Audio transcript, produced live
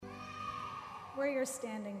Where you're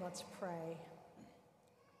standing, let's pray.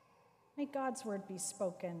 May God's word be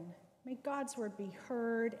spoken. May God's word be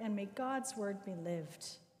heard, and may God's word be lived.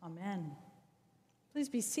 Amen. Please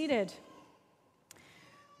be seated.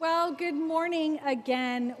 Well, good morning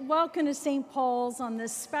again. Welcome to St. Paul's on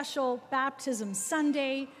this special Baptism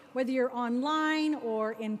Sunday. Whether you're online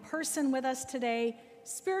or in person with us today,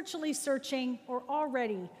 spiritually searching or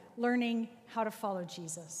already learning how to follow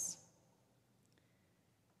Jesus.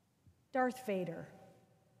 Darth Vader,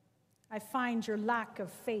 I find your lack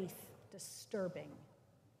of faith disturbing.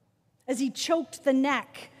 As he choked the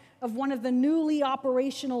neck of one of the newly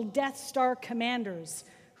operational Death Star commanders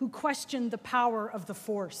who questioned the power of the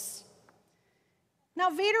Force. Now,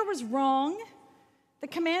 Vader was wrong. The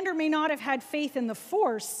commander may not have had faith in the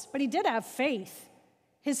Force, but he did have faith.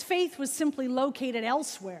 His faith was simply located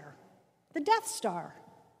elsewhere, the Death Star.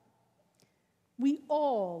 We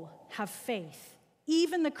all have faith,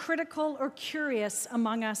 even the critical or curious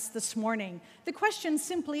among us this morning. The question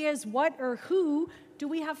simply is, what or who do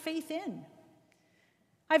we have faith in?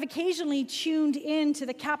 I've occasionally tuned in to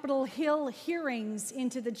the Capitol Hill hearings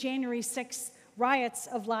into the January 6th riots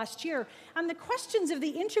of last year, and the questions of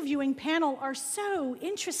the interviewing panel are so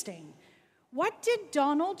interesting. What did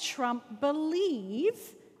Donald Trump believe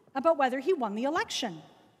about whether he won the election?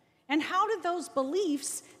 And how did those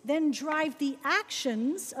beliefs then drive the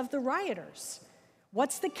actions of the rioters?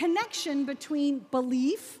 What's the connection between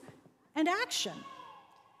belief and action?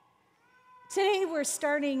 Today we're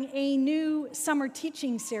starting a new summer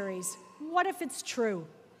teaching series, What If It's True?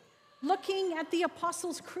 Looking at the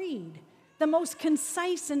Apostles' Creed, the most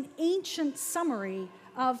concise and ancient summary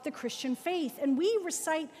of the Christian faith. And we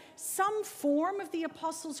recite some form of the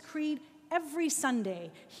Apostles' Creed every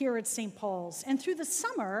Sunday here at St. Paul's. And through the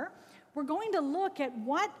summer, we're going to look at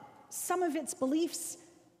what some of its beliefs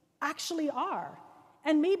actually are.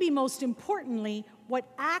 And maybe most importantly, what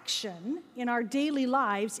action in our daily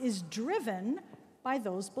lives is driven by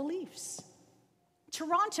those beliefs.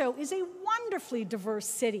 Toronto is a wonderfully diverse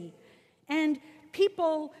city, and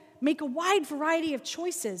people make a wide variety of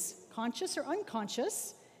choices, conscious or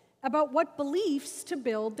unconscious, about what beliefs to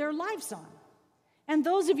build their lives on. And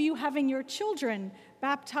those of you having your children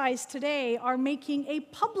baptized today are making a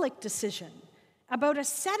public decision about a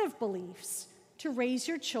set of beliefs to raise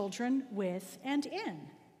your children with and in.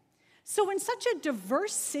 So in such a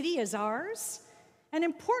diverse city as ours, an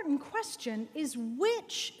important question is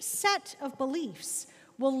which set of beliefs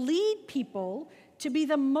will lead people to be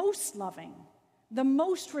the most loving, the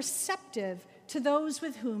most receptive to those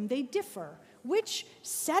with whom they differ? Which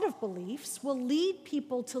set of beliefs will lead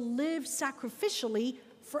people to live sacrificially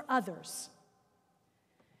for others?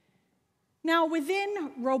 Now,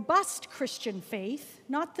 within robust Christian faith,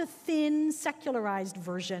 not the thin, secularized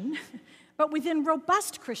version, but within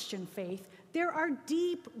robust Christian faith, there are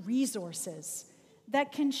deep resources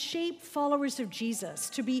that can shape followers of Jesus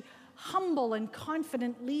to be humble and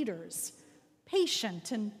confident leaders,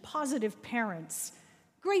 patient and positive parents,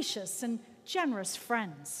 gracious and generous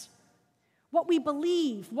friends. What we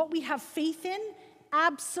believe, what we have faith in,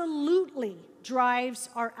 absolutely drives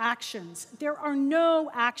our actions. There are no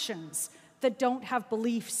actions that don't have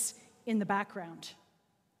beliefs in the background.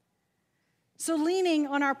 So leaning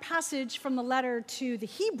on our passage from the letter to the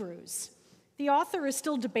Hebrews, the author is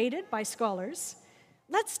still debated by scholars.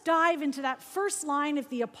 Let's dive into that first line of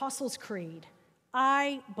the Apostles' Creed,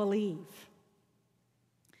 I believe.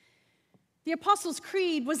 The Apostles'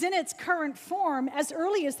 Creed was in its current form as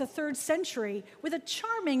early as the 3rd century with a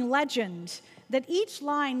charming legend that each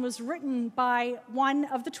line was written by one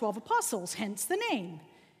of the 12 apostles, hence the name.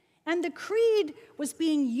 And the creed was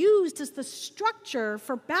being used as the structure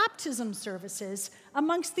for baptism services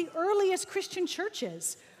amongst the earliest Christian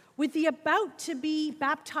churches, with the about-to-be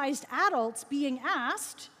baptized adults being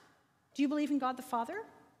asked, do you believe in God the Father?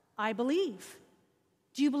 I believe.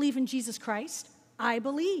 Do you believe in Jesus Christ? I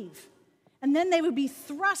believe. And then they would be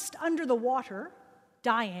thrust under the water,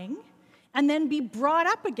 dying, and then be brought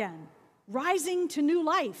up again, rising to new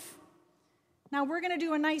life. Now, we're going to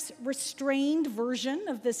do a nice restrained version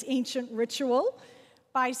of this ancient ritual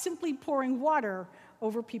by simply pouring water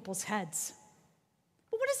over people's heads.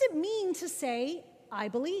 But what does it mean to say, I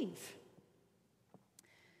believe?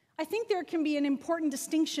 I think there can be an important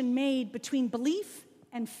distinction made between belief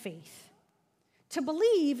and faith. To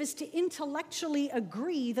believe is to intellectually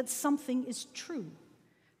agree that something is true.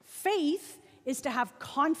 Faith is to have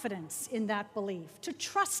confidence in that belief, to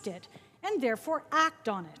trust it, and therefore act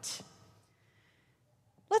on it.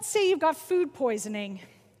 Let's say you've got food poisoning.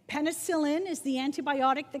 Penicillin is the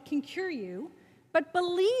antibiotic that can cure you, but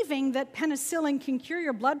believing that penicillin can cure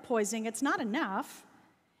your blood poisoning, it's not enough.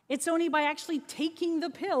 It's only by actually taking the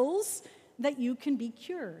pills that you can be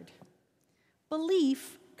cured.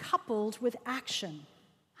 Belief coupled with action.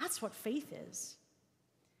 That's what faith is.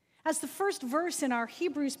 As the first verse in our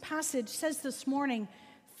Hebrews passage says this morning,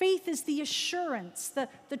 faith is the assurance,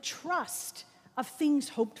 the trust of things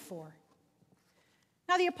hoped for.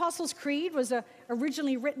 Now, the Apostles' Creed was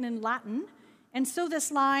originally written in Latin, and so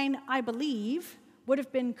this line, I believe, would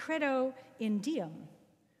have been credo in Deum,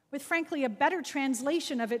 with frankly a better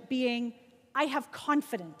translation of it being, I have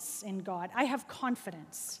confidence in God. I have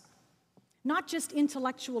confidence, not just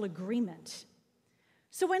intellectual agreement.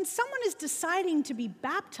 So when someone is deciding to be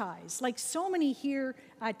baptized, like so many here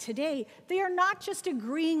today, they are not just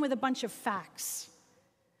agreeing with a bunch of facts,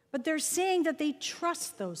 but they're saying that they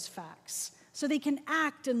trust those facts so they can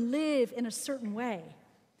act and live in a certain way.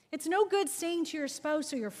 It's no good saying to your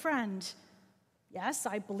spouse or your friend, yes,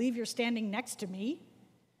 I believe you're standing next to me,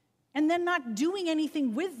 and then not doing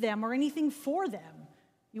anything with them or anything for them.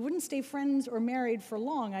 You wouldn't stay friends or married for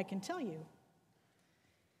long, I can tell you.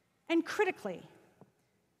 And critically,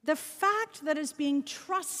 the fact that is being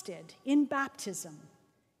trusted in baptism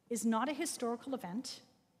is not a historical event.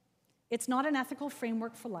 It's not an ethical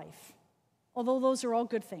framework for life, although those are all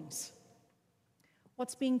good things.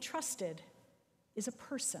 What's being trusted is a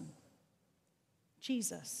person,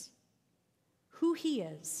 Jesus, who he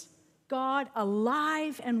is, God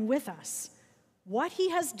alive and with us, what he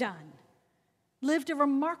has done, lived a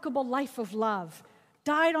remarkable life of love,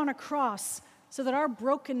 died on a cross so that our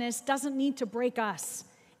brokenness doesn't need to break us,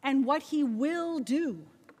 and what he will do,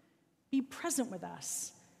 be present with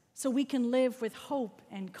us so we can live with hope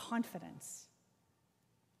and confidence.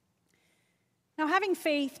 Now, having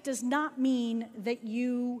faith does not mean that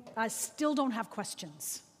you still don't have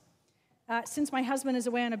questions. Since my husband is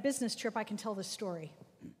away on a business trip, I can tell this story.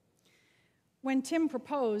 When Tim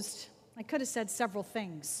proposed, I could have said several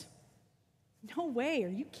things. No way, are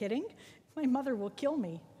you kidding? My mother will kill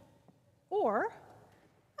me. Or,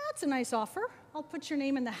 that's a nice offer. I'll put your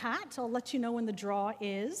name in the hat. I'll let you know when the draw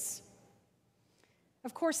is.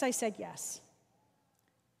 Of course, I said yes.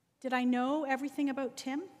 Did I know everything about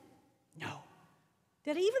Tim? No.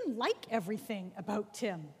 Did I even like everything about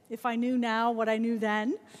Tim, if I knew now what I knew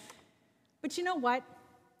then? But you know what?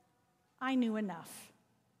 I knew enough.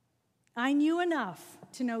 I knew enough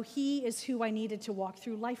to know he is who I needed to walk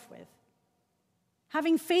through life with.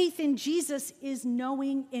 Having faith in Jesus is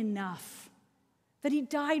knowing enough that he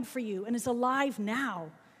died for you and is alive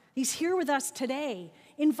now. He's here with us today,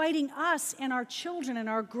 inviting us and our children and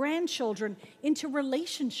our grandchildren into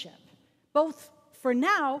relationship, both for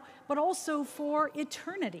now, but also for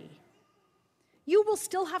eternity. You will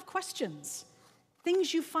still have questions,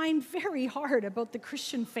 things you find very hard about the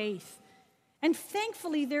Christian faith. And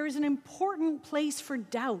thankfully, there is an important place for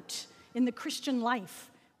doubt in the Christian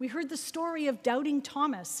life. We heard the story of doubting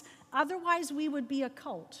Thomas. Otherwise, we would be a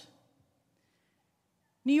cult.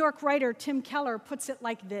 New York writer Tim Keller puts it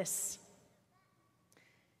like this: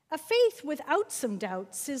 a faith without some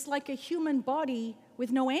doubts is like a human body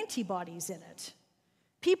with no antibodies in it.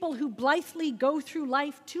 People who blithely go through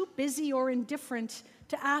life too busy or indifferent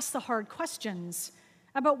to ask the hard questions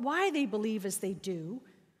about why they believe as they do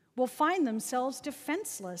will find themselves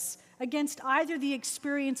defenseless against either the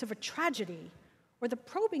experience of a tragedy or the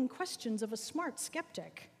probing questions of a smart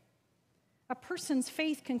skeptic. A person's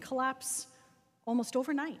faith can collapse almost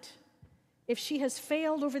overnight if she has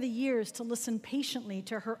failed over the years to listen patiently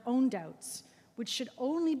to her own doubts, which should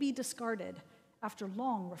only be discarded after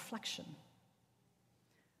long reflection.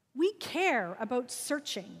 We care about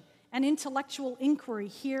searching and intellectual inquiry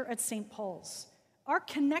here at St. Paul's. Our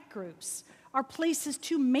connect groups are places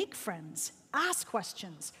to make friends, ask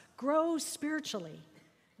questions, grow spiritually.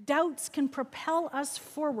 Doubts can propel us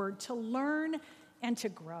forward to learn and to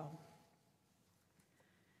grow.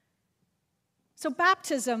 So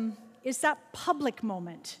baptism is that public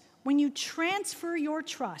moment when you transfer your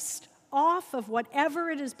trust off of whatever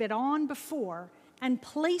it has been on before and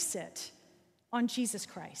place it on Jesus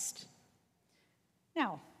Christ.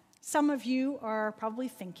 Now, some of you are probably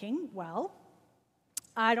thinking, well,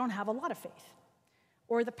 I don't have a lot of faith.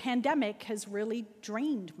 Or the pandemic has really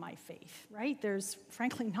drained my faith, right? There's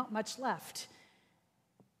frankly not much left.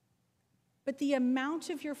 But the amount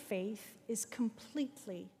of your faith is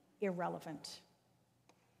completely irrelevant.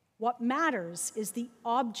 What matters is the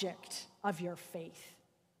object of your faith.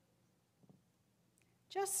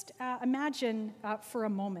 Just imagine for a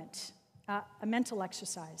moment a mental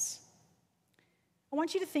exercise. I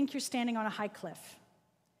want you to think you're standing on a high cliff,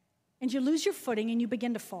 and you lose your footing and you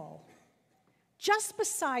begin to fall. Just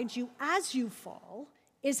beside you as you fall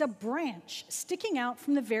is a branch sticking out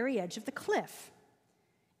from the very edge of the cliff.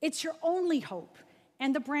 It's your only hope,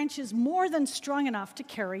 and the branch is more than strong enough to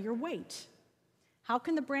carry your weight. How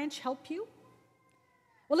can the branch help you?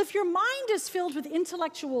 Well, if your mind is filled with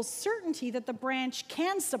intellectual certainty that the branch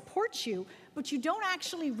can support you, but you don't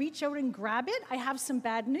actually reach out and grab it, I have some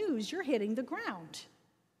bad news. You're hitting the ground.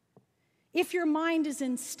 If your mind is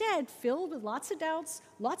instead filled with lots of doubts,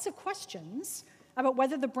 lots of questions about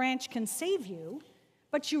whether the branch can save you,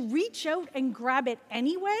 but you reach out and grab it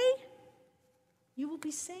anyway, you will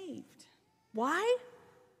be saved. Why?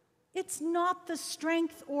 It's not the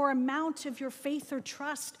strength or amount of your faith or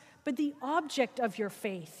trust, but the object of your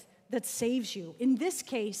faith that saves you. In this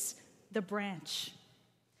case, the branch.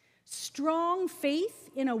 Strong faith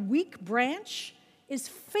in a weak branch is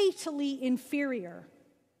fatally inferior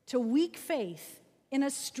to weak faith in a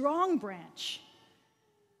strong branch.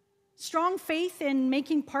 Strong faith in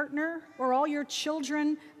making partner or all your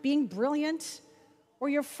children being brilliant, or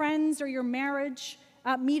your friends or your marriage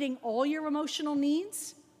meeting all your emotional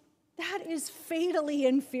needs, that is fatally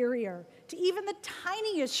inferior to even the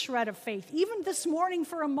tiniest shred of faith, even this morning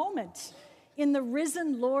for a moment, in the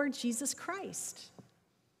risen Lord Jesus Christ.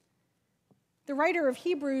 The writer of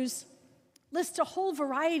Hebrews lists a whole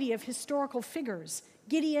variety of historical figures: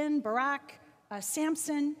 Gideon, Barak,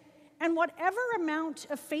 Samson, and whatever amount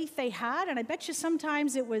of faith they had, and I bet you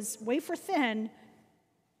sometimes it was wafer thin,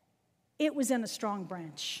 it was in a strong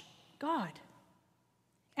branch, God.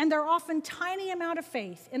 And their often tiny amount of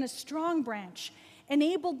faith in a strong branch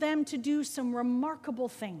enabled them to do some remarkable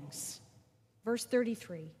things. Verse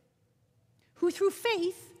 33, who through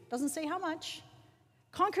faith, doesn't say how much,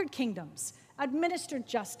 conquered kingdoms, administered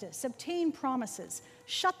justice, obtained promises,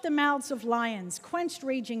 shut the mouths of lions, quenched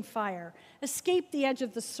raging fire, escaped the edge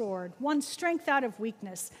of the sword, won strength out of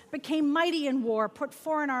weakness, became mighty in war, put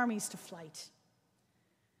foreign armies to flight.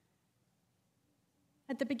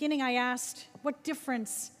 At the beginning, I asked what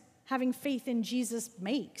difference having faith in Jesus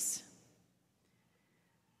makes.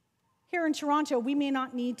 Here in Toronto, we may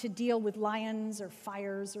not need to deal with lions or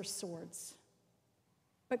fires or swords,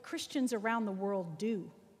 but Christians around the world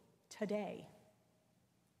do today.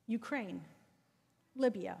 Ukraine,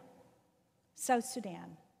 Libya, South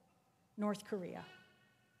Sudan, North Korea.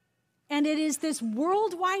 And it is this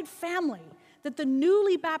worldwide family that the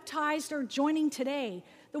newly baptized are joining today,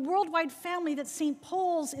 the worldwide family that St.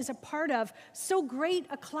 Paul's is a part of, so great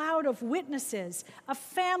a cloud of witnesses, a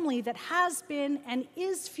family that has been and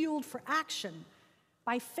is fueled for action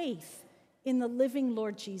by faith in the living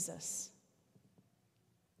Lord Jesus.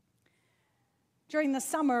 During the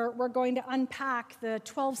summer, we're going to unpack the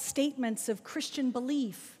 12 statements of Christian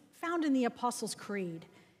belief found in the Apostles' Creed.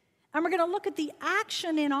 And we're going to look at the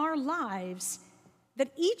action in our lives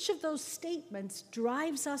that each of those statements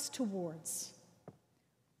drives us towards.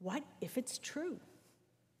 What if it's true?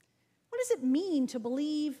 What does it mean to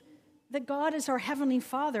believe that God is our Heavenly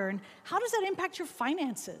Father? And how does that impact your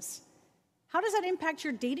finances? How does that impact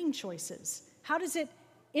your dating choices? How does it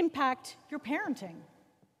impact your parenting?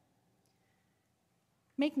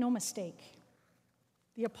 Make no mistake,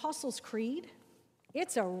 the Apostles' Creed,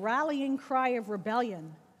 it's a rallying cry of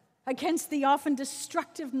rebellion against the often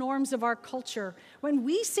destructive norms of our culture. When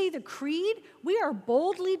we say the creed, we are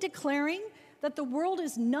boldly declaring that the world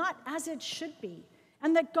is not as it should be,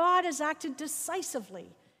 and that God has acted decisively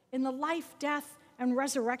in the life, death, and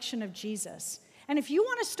resurrection of Jesus. And if you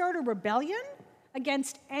want to start a rebellion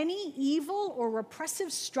against any evil or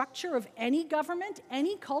repressive structure of any government,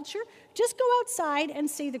 any culture, just go outside and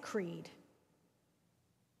say the creed.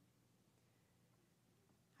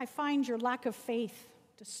 I find your lack of faith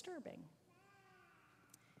disturbing.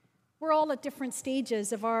 We're all at different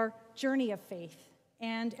stages of our journey of faith,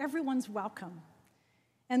 and everyone's welcome.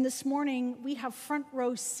 And this morning, we have front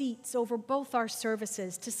row seats over both our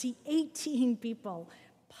services to see 18 people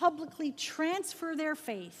publicly transfer their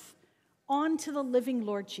faith onto the living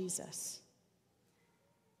Lord Jesus.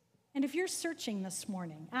 And if you're searching this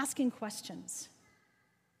morning, asking questions,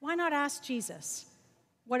 why not ask Jesus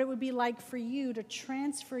what it would be like for you to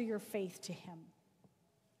transfer your faith to him?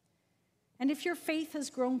 And if your faith has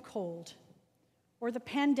grown cold, or the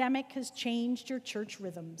pandemic has changed your church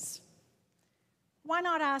rhythms, why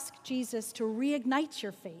not ask Jesus to reignite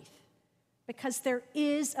your faith? Because there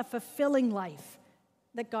is a fulfilling life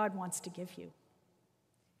that God wants to give you.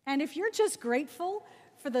 And if you're just grateful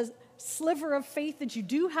for the sliver of faith that you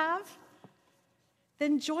do have,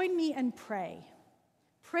 then join me and pray.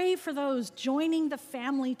 Pray for those joining the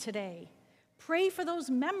family today. Pray for those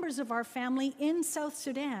members of our family in South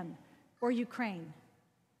Sudan or Ukraine.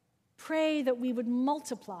 Pray that we would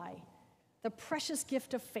multiply the precious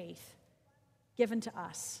gift of faith given to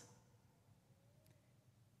us.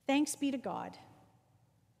 Thanks be to God.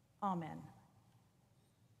 Amen.